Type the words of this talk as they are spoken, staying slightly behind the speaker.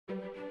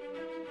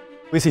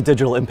We see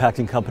digital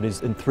impacting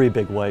companies in three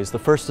big ways. The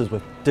first is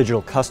with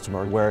digital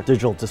customer, where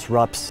digital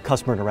disrupts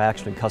customer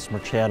interaction and customer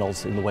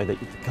channels in the way that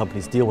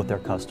companies deal with their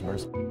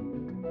customers.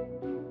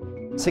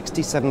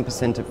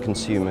 67% of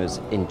consumers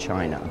in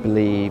China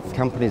believe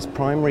companies'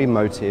 primary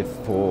motive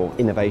for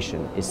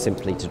innovation is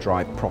simply to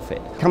drive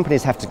profit.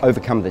 Companies have to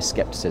overcome this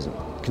skepticism.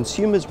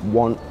 Consumers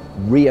want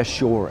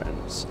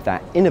reassurance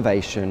that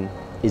innovation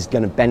is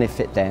going to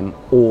benefit them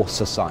or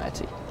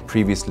society.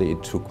 Previously,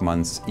 it took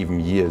months, even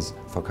years,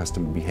 for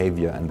customer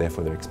behavior and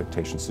therefore their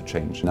expectations to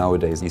change.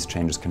 Nowadays, these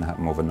changes can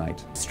happen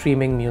overnight.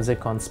 Streaming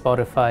music on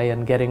Spotify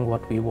and getting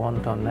what we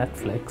want on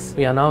Netflix,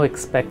 we are now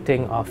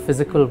expecting our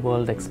physical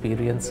world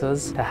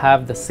experiences to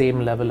have the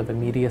same level of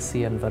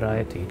immediacy and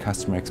variety.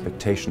 Customer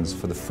expectations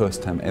for the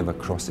first time ever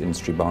cross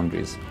industry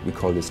boundaries. We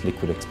call this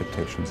liquid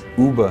expectations.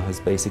 Uber has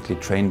basically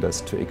trained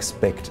us to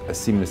expect a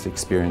seamless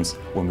experience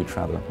when we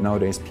travel.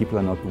 Nowadays, people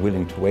are not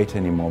willing to wait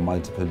anymore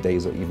multiple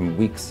days or even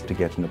weeks to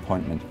get an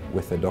appointment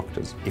with their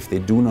doctors. If they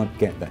do not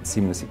get that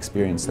seamless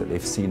experience that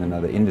they've seen in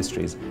other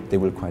industries, they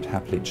will quite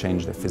happily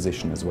change their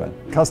physician as well.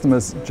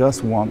 Customers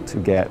just want to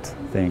get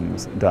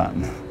things done.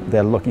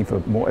 They're looking for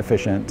more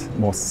efficient,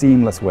 more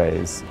seamless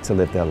ways to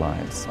live their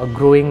lives. A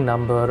growing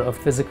number of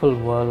physical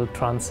world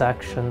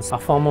transactions are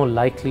far more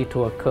likely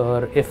to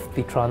occur if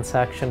the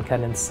transaction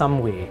can in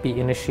some way be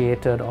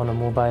initiated on a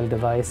mobile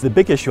device. The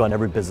big issue on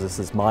every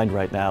business's mind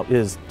right now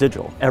is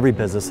digital. Every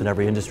business in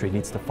every industry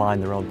needs to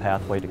find their own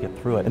pathway to get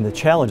through it. And the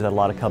challenge that a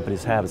lot of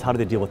companies have is how do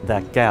they deal with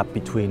that gap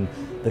between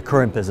the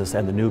current business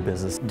and the new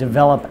business.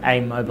 Develop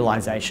a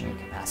mobilization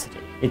capacity.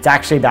 It's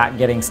actually about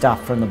getting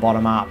stuff from the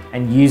bottom up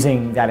and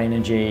using that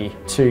energy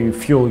to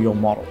fuel your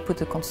model. Put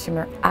the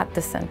consumer at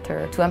the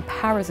center, to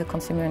empower the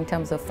consumer in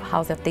terms of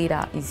how their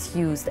data is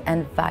used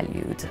and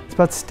valued. It's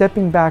about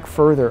stepping back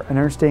further and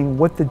understanding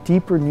what the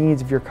deeper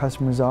needs of your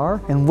customers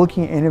are and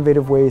looking at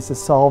innovative ways to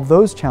solve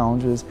those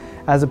challenges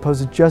as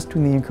opposed to just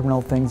doing the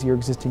incremental things your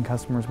existing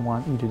customers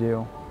want you to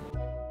do.